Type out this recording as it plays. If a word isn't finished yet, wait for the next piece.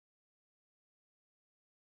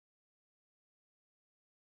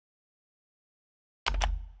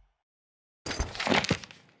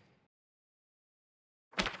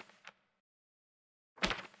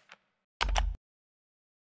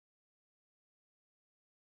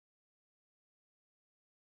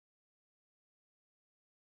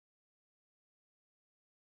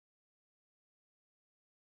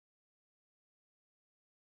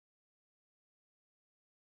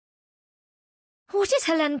What is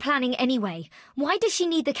Helene planning anyway? Why does she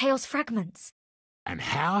need the Chaos Fragments? And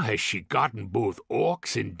how has she gotten both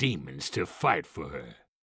orcs and demons to fight for her?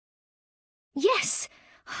 Yes!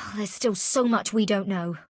 There's still so much we don't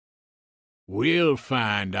know. We'll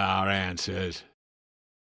find our answers.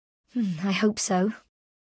 I hope so.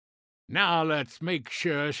 Now let's make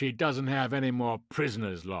sure she doesn't have any more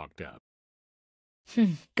prisoners locked up.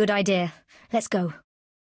 Good idea. Let's go.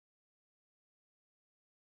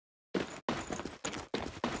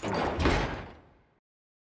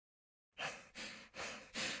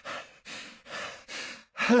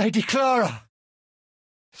 Lady Clara!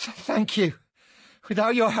 Thank you.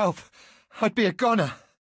 Without your help, I'd be a goner.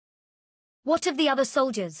 What of the other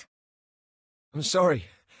soldiers? I'm sorry.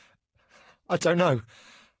 I don't know.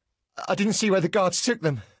 I didn't see where the guards took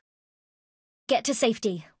them. Get to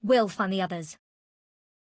safety. We'll find the others.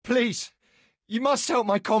 Please, you must help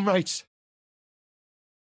my comrades.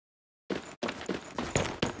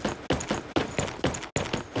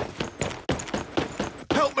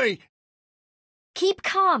 Help me! Keep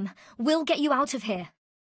calm. We'll get you out of here.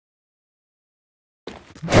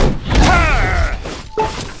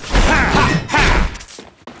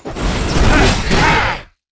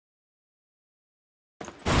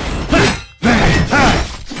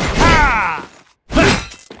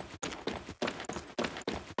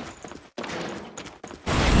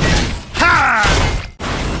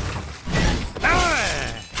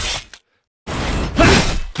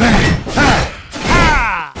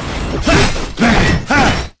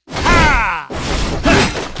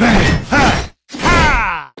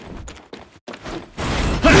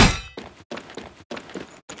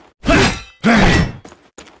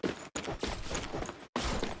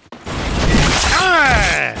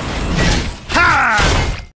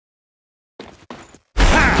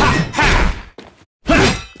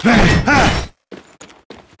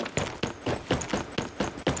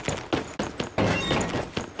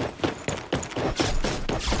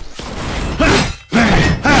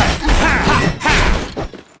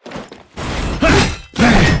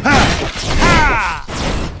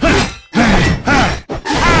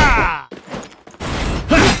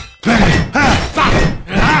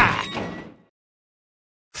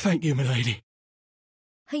 Thank you, milady.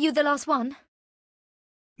 Are you the last one?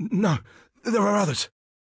 No, there are others.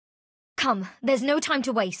 Come, there's no time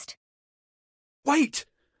to waste. Wait!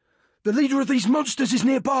 The leader of these monsters is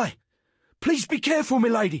nearby. Please be careful,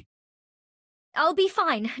 milady. I'll be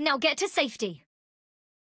fine. Now get to safety.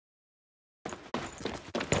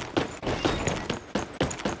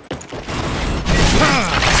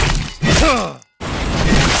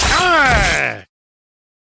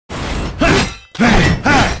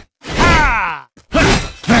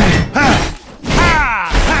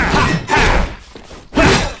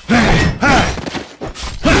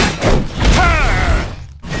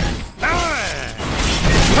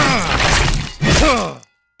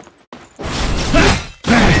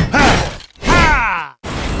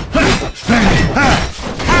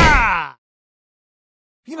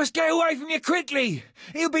 You must get away from here quickly!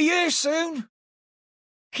 He'll be here soon!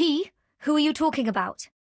 He? Who are you talking about?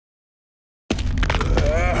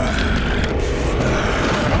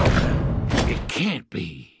 It can't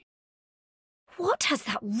be. What has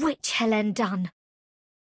that witch Helene done?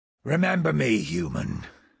 Remember me, human.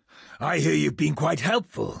 I hear you've been quite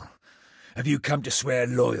helpful. Have you come to swear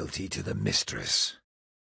loyalty to the mistress?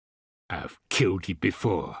 I've killed you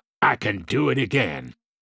before. I can do it again.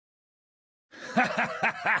 Ha ha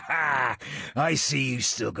ha ha! I see you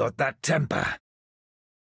still got that temper.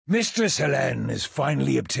 Mistress Helene has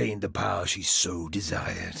finally obtained the power she so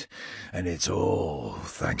desired, and it's all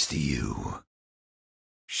thanks to you.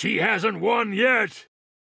 She hasn't won yet!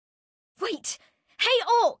 Wait! Hey,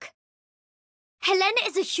 Orc! Helene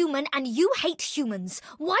is a human and you hate humans.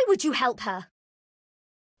 Why would you help her?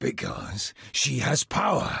 Because she has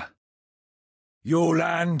power. Your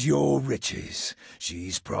land, your riches.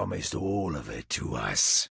 She's promised all of it to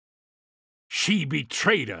us. She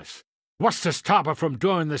betrayed us. What's to stop her from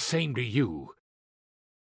doing the same to you?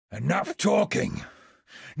 Enough talking.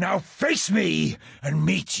 Now face me and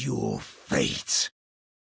meet your fate.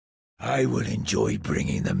 I will enjoy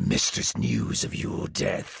bringing the mistress news of your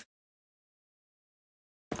death.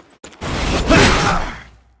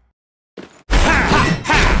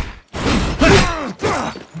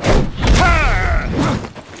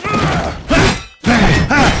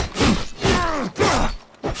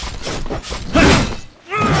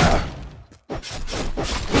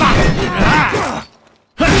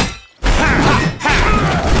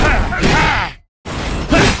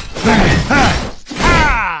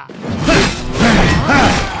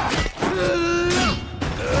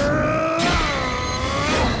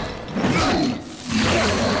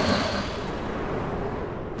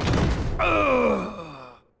 Ugh!